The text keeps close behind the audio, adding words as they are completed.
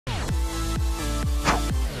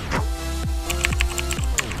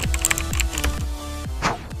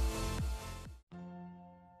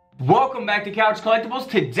Welcome back to Couch Collectibles.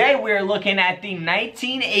 Today we are looking at the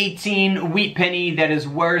 1918 wheat penny that is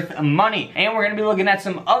worth money. And we're going to be looking at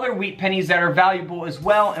some other wheat pennies that are valuable as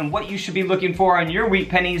well, and what you should be looking for on your wheat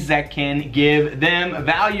pennies that can give them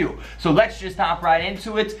value. So let's just hop right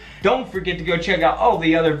into it. Don't forget to go check out all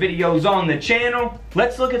the other videos on the channel.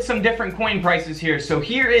 Let's look at some different coin prices here. So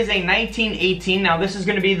here is a 1918. Now this is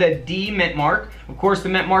going to be the D mint mark. Of course, the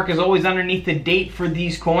mint mark is always underneath the date for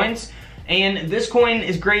these coins. And this coin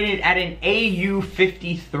is graded at an AU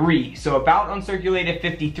 53, so about uncirculated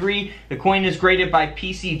 53. The coin is graded by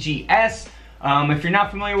PCGS. If you're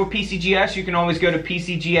not familiar with PCGS, you can always go to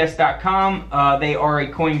PCGS.com. They are a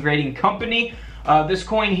coin grading company. This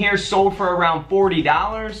coin here sold for around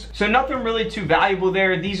 $40, so nothing really too valuable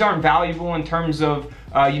there. These aren't valuable in terms of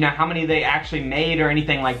how many they actually made or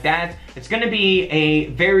anything like that. It's going to be a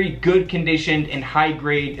very good conditioned and high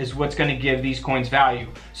grade is what's going to give these coins value.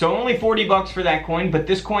 So only 40 bucks for that coin, but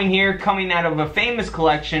this coin here coming out of a famous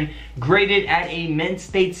collection, graded at a mint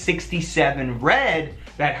state 67 red,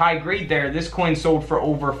 that high grade there, this coin sold for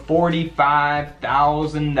over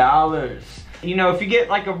 $45,000. You know, if you get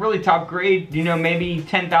like a really top grade, maybe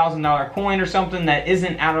 $10,000 coin or something that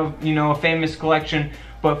isn't out of, a famous collection,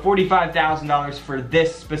 but $45,000 for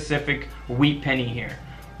this specific wheat penny here.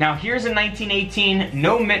 Now here's a 1918,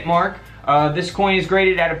 no mint mark. This coin is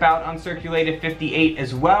graded at about uncirculated 58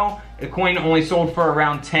 as well. The coin only sold for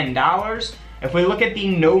around $10. If we look at the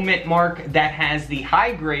no mint mark that has the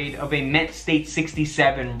high grade of a mint state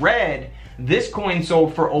 67 red, this coin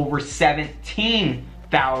sold for over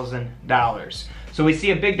 $17,000. So we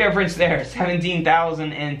see a big difference there,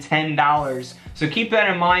 $17,000 and $10. So keep that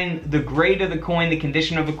in mind. The grade of the coin, the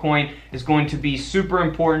condition of the coin is going to be super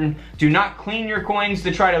important. Do not clean your coins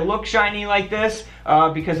to try to look shiny like this,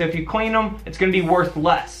 because if you clean them, it's going to be worth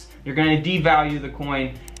less. You're going to devalue the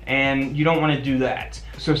coin, and you don't want to do that.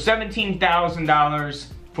 So $17,000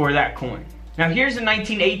 for that coin. Now here's a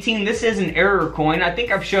 1918. This is an error coin. I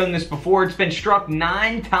think I've shown this before. It's been struck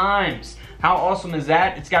 9 times. How awesome is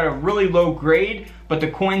that? It's got a really low grade, but the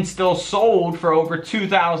coin still sold for over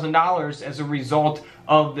 $2,000 as a result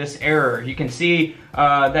of this error. You can see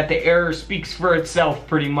that the error speaks for itself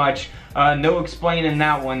pretty much. No explaining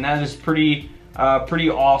that one. That is pretty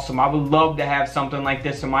awesome. I would love to have something like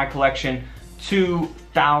this in my collection.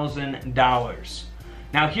 $2,000.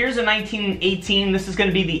 Now here's a 1918. This is going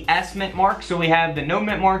to be the S mint mark. So we have the no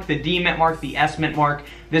mint mark, the D mint mark, the S mint mark.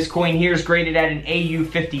 This coin here is graded at an AU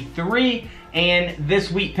 53, and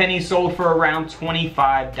this wheat penny sold for around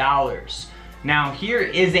 $25. Now here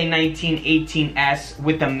is a 1918 S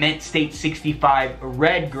with the mint state 65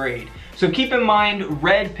 red grade. So keep in mind,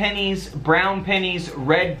 red pennies, brown pennies,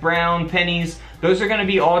 red brown pennies, those are going to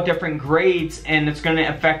be all different grades, and it's going to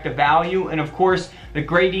affect the value. And of course, the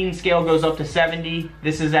grading scale goes up to 70.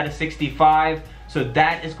 This is at a 65. So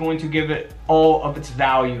that is going to give it all of its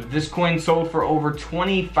value. This coin sold for over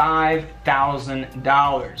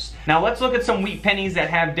 $25,000. Now let's look at some wheat pennies that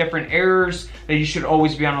have different errors that you should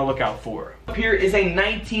always be on the lookout for. Up here is a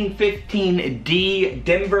 1915 D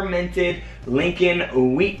Denver minted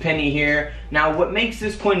Lincoln wheat penny here. Now what makes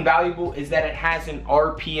this coin valuable is that it has an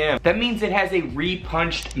RPM. That means it has a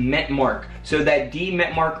repunched mint mark. So that D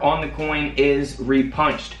mint mark on the coin is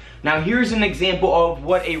repunched. Now here's an example of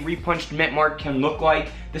what a repunched mint mark can look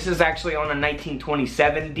like. This is actually on a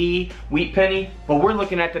 1927 D wheat penny, but we're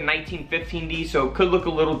looking at the 1915 D, so it could look a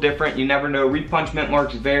little different. You never know. Repunched mint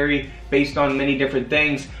marks vary based on many different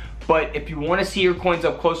things. But if you want to see your coins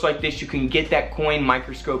up close like this, you can get that coin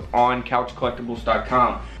microscope on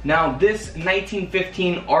couchcollectibles.com. Now this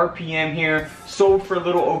 1915 RPM here sold for a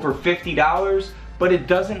little over $50, but it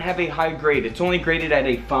doesn't have a high grade. It's only graded at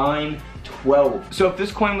a fine 12. So if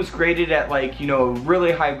this coin was graded at a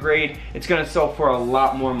really high grade, it's gonna sell for a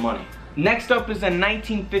lot more money. Next up is a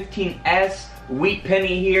 1915 S wheat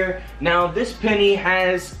penny here. Now this penny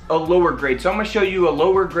has a lower grade, so I'm gonna show you a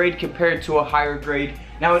lower grade compared to a higher grade.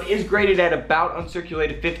 Now it is graded at about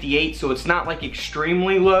uncirculated 58, so it's not like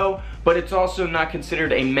extremely low, but it's also not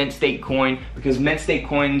considered a mint state coin because mint state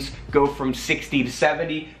coins go from 60 to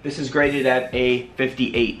 70. This is graded at a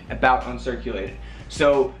 58, about uncirculated.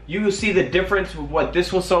 So you will see the difference with what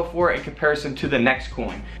this will sell for in comparison to the next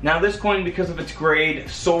coin. Now this coin, because of its grade,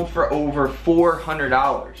 sold for over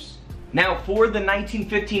 $400. Now for the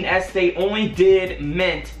 1915 S, they only did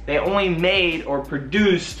mint, they only made or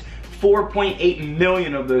produced 4.8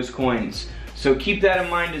 million of those coins. So keep that in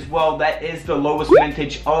mind as well. That is the lowest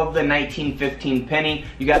vintage of the 1915 penny.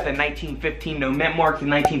 You got the 1915 no mint mark, the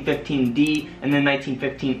 1915 D, and the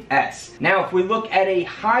 1915 S. Now if we look at a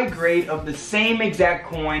high grade of the same exact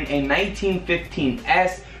coin, a 1915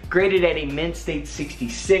 S, graded at a mint state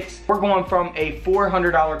 66. We're going from a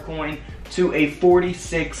 $400 coin to a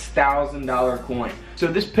 $46,000 coin. So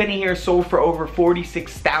this penny here sold for over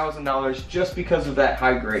 $46,000 just because of that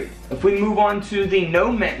high grade. If we move on to the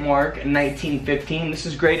no mint mark in 1915, this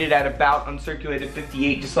is graded at about uncirculated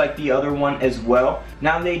 58, just like the other one as well.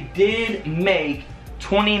 Now they did make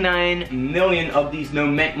 29 million of these no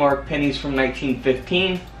mint mark pennies from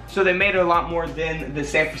 1915. So they made a lot more than the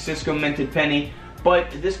San Francisco minted penny.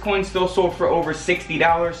 But this coin still sold for over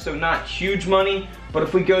 $60, so not huge money. But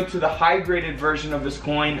if we go to the high graded version of this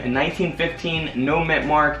coin, in 1915, no mint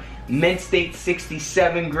mark, mint state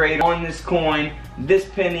 67 grade on this coin, this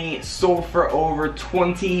penny sold for over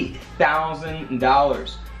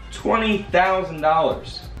 $20,000.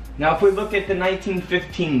 $20,000. Now if we look at the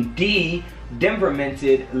 1915D Denver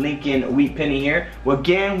minted Lincoln wheat penny here, well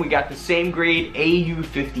again we got the same grade,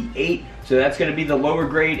 AU58, so that's going to be the lower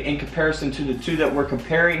grade in comparison to the two that we're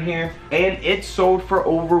comparing here, and it sold for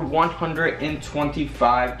over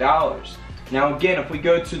 $125. Now again, if we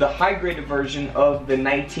go to the high graded version of the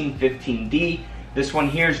 1915D, this one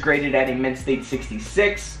here is graded at a mint state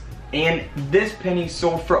 66. And this penny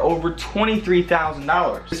sold for over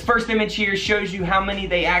 $23,000. This first image here shows you how many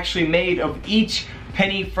they actually made of each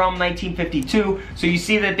penny from 1952. So you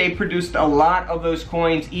see that they produced a lot of those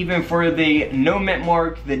coins, even for the no mint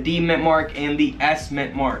mark, the D mint mark, and the S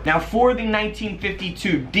mint mark. Now for the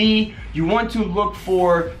 1952D, you want to look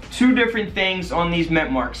for two different things on these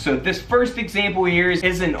mint marks. So this first example here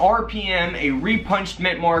is an RPM, a repunched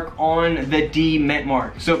mint mark on the D mint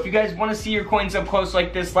mark. So if you guys want to see your coins up close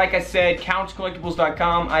like this, like I said,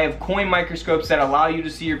 couchcollectibles.com, I have coin microscopes that allow you to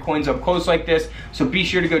see your coins up close like this, so be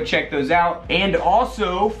sure to go check those out. And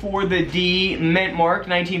also for the D mint mark,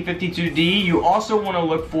 1952D, you also want to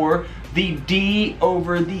look for the D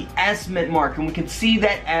over the S mint mark, and we can see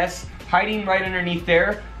that S hiding right underneath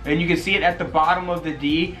there, and you can see it at the bottom of the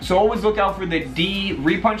D. So always look out for the D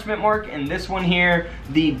repunch mint mark, and this one here,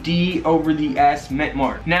 the D over the S mint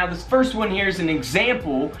mark. Now this first one here is an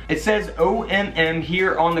example. It says OMM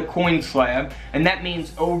here on the coin slab, and that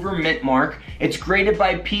means over mint mark. It's graded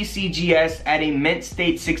by PCGS at a mint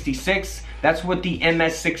state 66. That's what the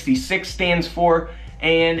MS66 stands for.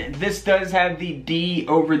 And this does have the D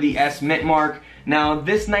over the S mint mark. Now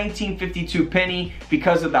this 1952 penny,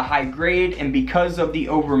 because of the high grade and because of the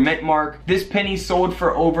over mint mark, this penny sold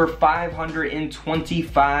for over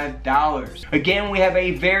 $525. Again, we have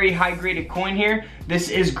a very high graded coin here. This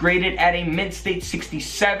is graded at a mint state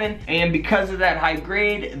 67, and because of that high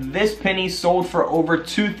grade, this penny sold for over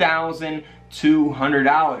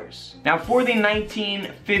 $2,200. Now for the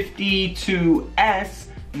 1952S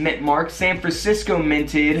mint mark, San Francisco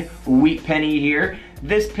minted wheat penny here,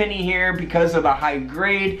 this penny here, because of the high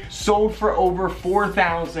grade, sold for over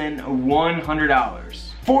 $4,100.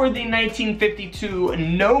 For the 1952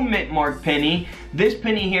 no mint mark penny, this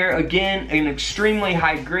penny here, again, an extremely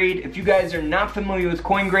high grade. If you guys are not familiar with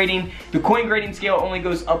coin grading, the coin grading scale only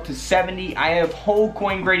goes up to 70. I have whole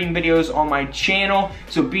coin grading videos on my channel,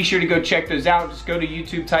 so be sure to go check those out. Just go to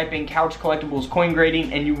YouTube, type in Couch Collectibles coin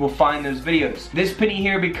grading, and you will find those videos. This penny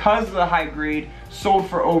here, because of the high grade, sold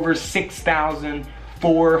for over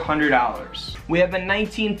 $6,400. We have a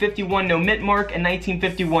 1951 no mint mark, a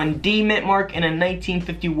 1951 D mint mark, and a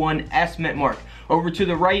 1951 S mint mark. Over to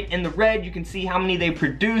the right in the red, you can see how many they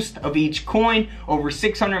produced of each coin. Over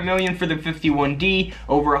 600 million for the 51D,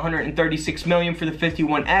 over 136 million for the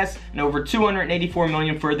 51S, and over 284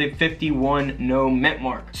 million for the 51 no mint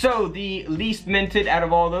mark. So the least minted out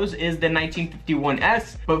of all those is the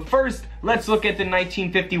 1951S. But first, let's look at the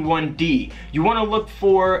 1951D. You want to look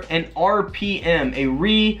for an RPM, a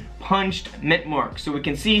repunched mint mark. So we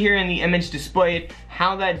can see here in the image displayed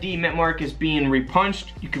how that D mint mark is being repunched.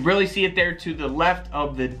 You can really see it there to the left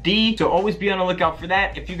of the D, so always be on the lookout for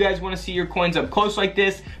that. If you guys want to see your coins up close like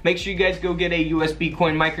this, make sure you guys go get a USB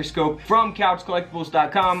coin microscope from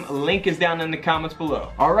couchcollectibles.com. Link is down in the comments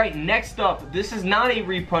below. Alright, next up, this is not a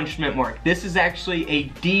repunched mint mark. This is actually a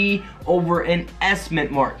D over an S mint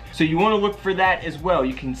mark. So you want to look for that as well.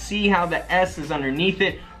 You can see how the S is underneath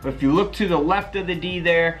it. But if you look to the left of the D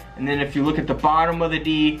there, and then if you look at the bottom of the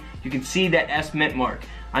D, you can see that S mint mark.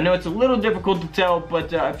 I know it's a little difficult to tell,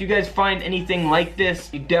 but if you guys find anything like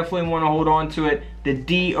this, you definitely want to hold on to it. The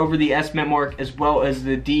D over the S mint mark, as well as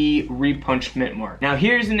the D repunched mint mark. Now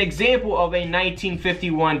here's an example of a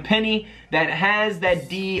 1951 penny that has that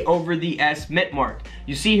D over the S mint mark.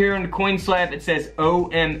 You see here on the coin slab it says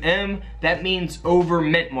OMM, that means over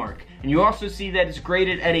mint mark. And you also see that it's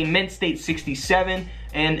graded at a mint state 67,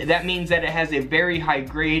 and that means that it has a very high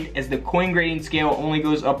grade, as the coin grading scale only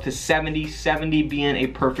goes up to 70, 70 being a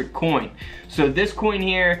perfect coin. So this coin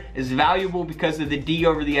here is valuable because of the D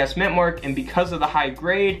over the S mint mark, and because of the high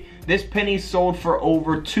grade. This penny sold for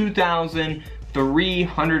over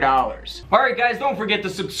 $2,300. Alright guys, don't forget to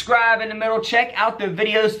subscribe in the middle. Check out the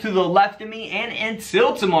videos to the left of me, and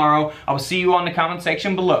until tomorrow, I will see you on the comment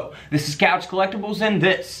section below. This is Couch Collectibles, and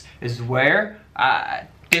this is where I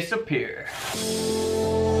disappear.